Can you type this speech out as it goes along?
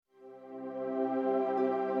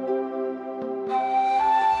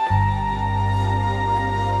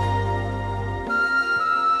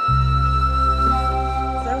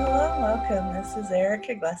is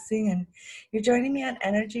Erica Blessing, and you're joining me on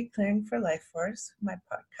Energy Clearing for Life Force, my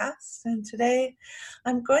podcast. And today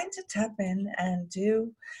I'm going to tap in and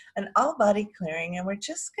do an all body clearing, and we're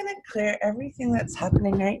just going to clear everything that's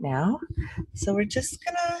happening right now. So we're just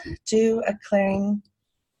going to do a clearing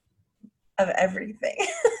of everything.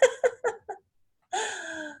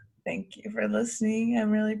 Thank you for listening.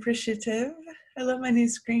 I'm really appreciative. I love my new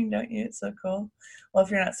screen, don't you? It's so cool. Well,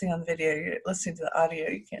 if you're not seeing on the video, you're listening to the audio,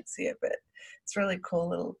 you can't see it, but it's really cool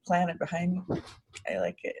little planet behind me. I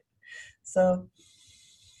like it. So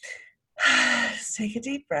just take a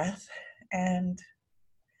deep breath and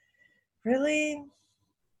really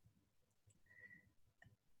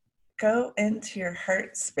go into your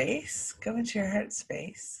heart space. Go into your heart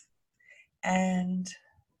space and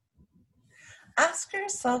ask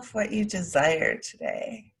yourself what you desire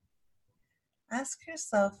today. Ask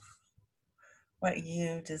yourself what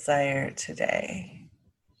you desire today.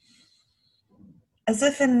 As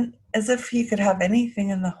if you could have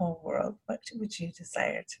anything in the whole world, what would you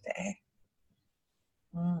desire today?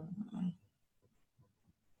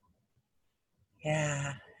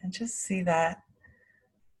 Yeah, and just see that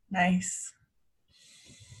nice.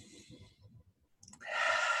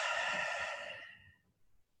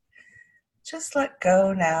 Just let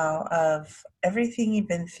go now of everything you've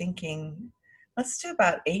been thinking. Let's do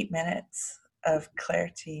about 8 minutes of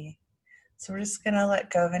clarity. So we're just going to let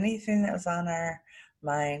go of anything that was on our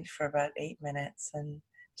mind for about 8 minutes and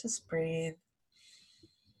just breathe.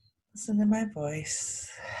 Listen to my voice.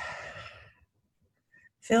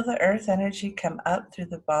 Feel the earth energy come up through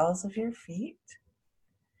the balls of your feet.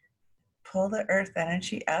 Pull the earth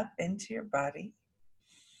energy up into your body.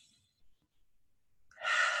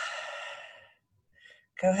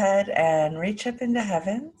 Go ahead and reach up into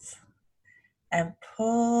heavens and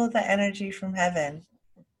pull the energy from heaven.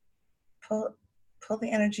 Pull the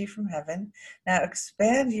energy from heaven. Now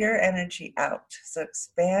expand your energy out. So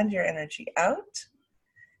expand your energy out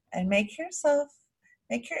and make your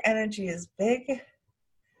energy as big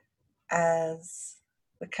as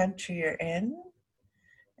the country you're in.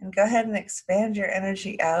 And go ahead and expand your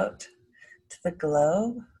energy out to the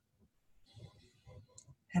globe.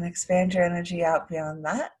 And expand your energy out beyond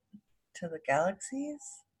that to the galaxies.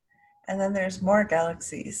 And then there's more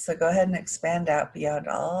galaxies. So go ahead and expand out beyond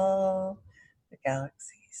all the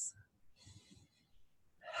galaxies.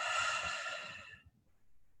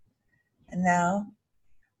 And now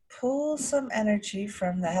pull some energy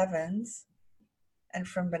from the heavens and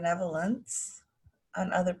from benevolence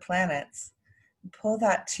on other planets. And pull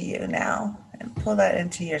that to you now and pull that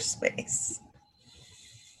into your space.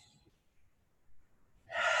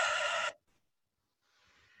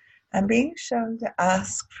 I'm being shown to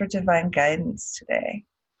ask for divine guidance today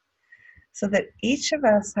so that each of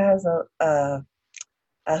us has a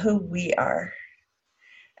who we are.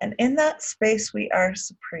 And in that space, we are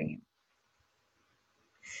supreme.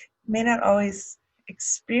 You may not always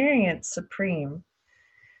experience supreme,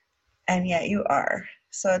 and yet you are.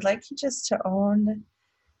 So I'd like you just to own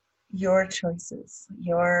your choices,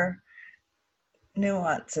 your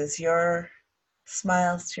nuances, your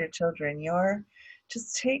smiles to your children,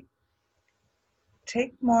 just take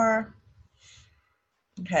more.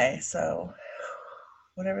 Okay, so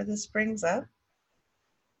whatever this brings up,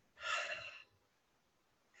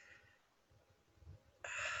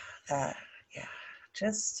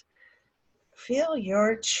 just feel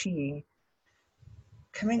your chi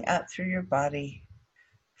coming up through your body.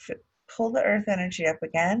 Pull the earth energy up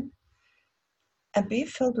again and be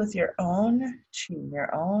filled with your own chi,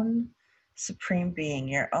 your own supreme being,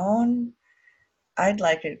 your own, I'd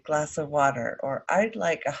like a glass of water, or I'd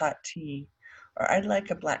like a hot tea, or I'd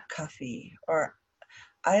like a black coffee, or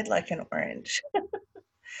I'd like an orange.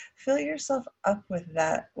 Fill yourself up with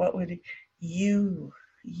that. What would your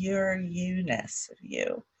you-ness of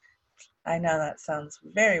you? I know that sounds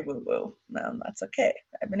very woo-woo. No, that's okay.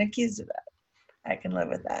 I've been accused of that. I can live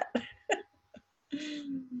with that.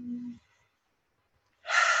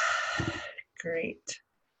 Great.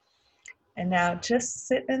 And now just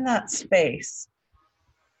sit in that space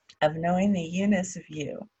of knowing the you-ness of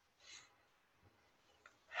you.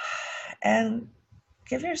 And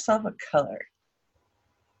give yourself a color.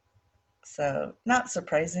 So, not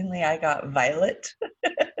surprisingly, I got violet.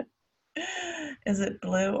 Is it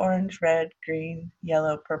blue, orange, red, green,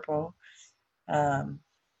 yellow, purple? Go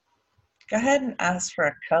ahead and ask for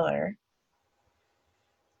a color.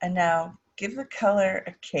 And now give the color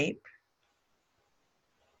a cape.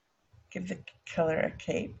 Give the color a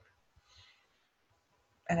cape.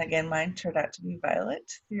 And again, mine turned out to be violet.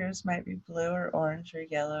 Yours might be blue or orange or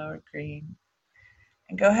yellow or green.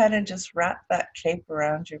 And go ahead and just wrap that cape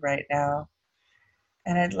around you right now.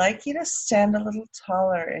 And I'd like you to stand a little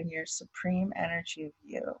taller in your supreme energy of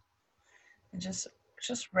you and just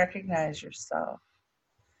recognize yourself.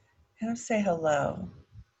 Kind of say hello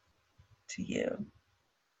to you.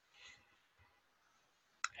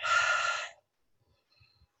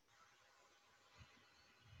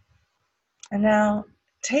 And now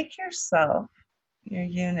take yourself, your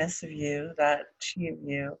you-ness of you, that chi of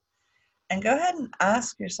you, and go ahead and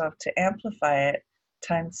ask yourself to amplify it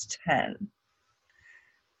times 10.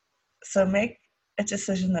 So make a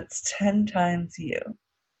decision that's 10 times you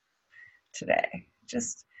today.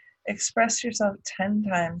 Just express yourself 10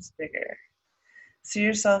 times bigger. See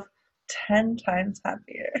yourself 10 times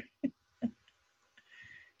happier.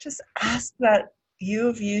 Just ask that you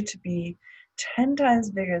of you to be 10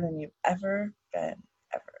 times bigger than you've ever been,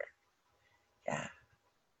 ever. Yeah.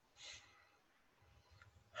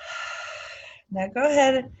 Now go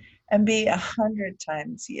ahead and be 100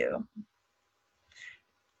 times you.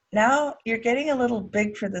 Now you're getting a little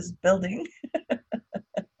big for this building.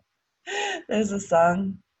 There's a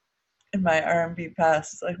song in my R&B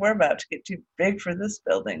past. It's like, we're about to get too big for this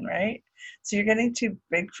building, right? So you're getting too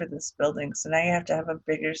big for this building. So now you have to have a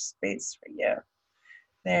bigger space for you.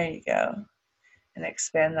 There you go. And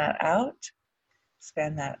expand that out.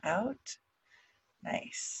 Expand that out.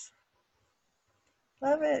 Nice.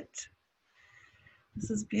 Love it.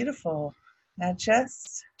 This is beautiful. Now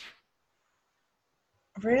just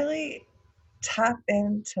really tap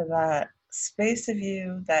into that space of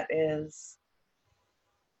you that is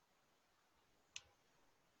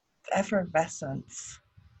effervescence,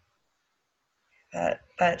 that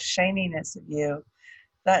shininess of you,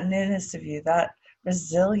 that newness of you, that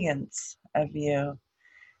resilience of you.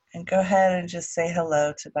 And go ahead and just say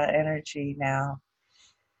hello to that energy now,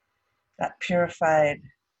 that purified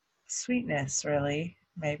sweetness, really,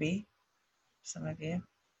 maybe, some of you.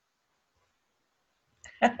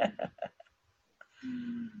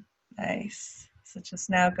 Nice. So just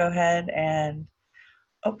now go ahead and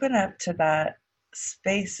open up to that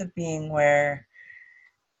space of being where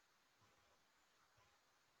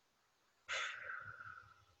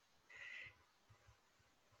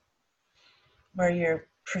you're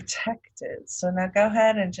protected. So now go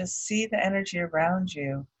ahead and just see the energy around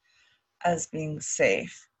you as being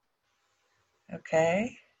safe.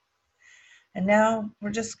 Okay? And now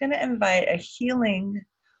we're just going to invite a healing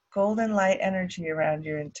golden light energy around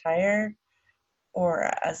your entire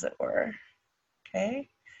aura, as it were. Okay?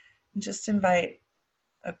 And just invite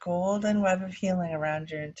a golden web of healing around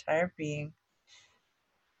your entire being.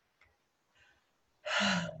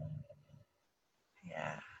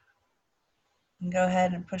 Yeah. And go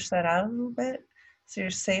ahead and push that out a little bit so you're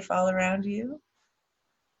safe all around you.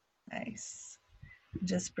 Nice.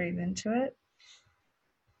 Just breathe into it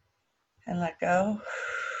and let go.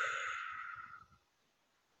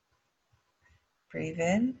 Breathe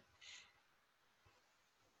in.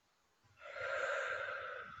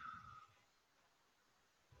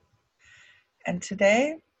 And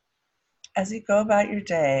today, as you go about your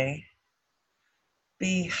day,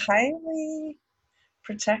 be highly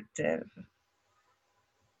protective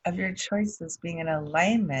of your choices being in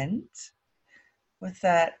alignment with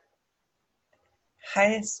that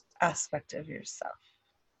highest aspect of yourself.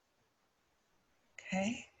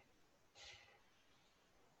 Okay?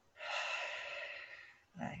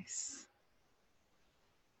 Nice.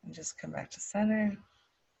 And just come back to center.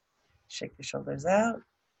 Shake the shoulders out.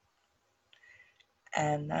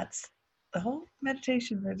 And that's the whole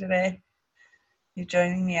meditation for today. You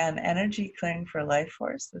joining me on Energy Clearing for Life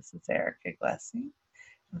Force. This is Erica Glessing.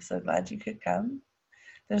 I'm so glad you could come.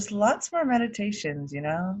 There's lots more meditations,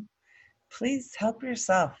 Please help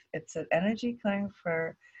yourself. It's at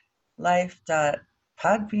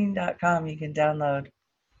energyclearingforlife.podbean.com. You can download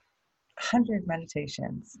 100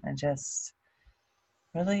 meditations and just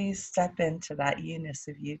really step into that you-ness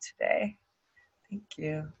of you today. Thank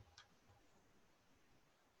you.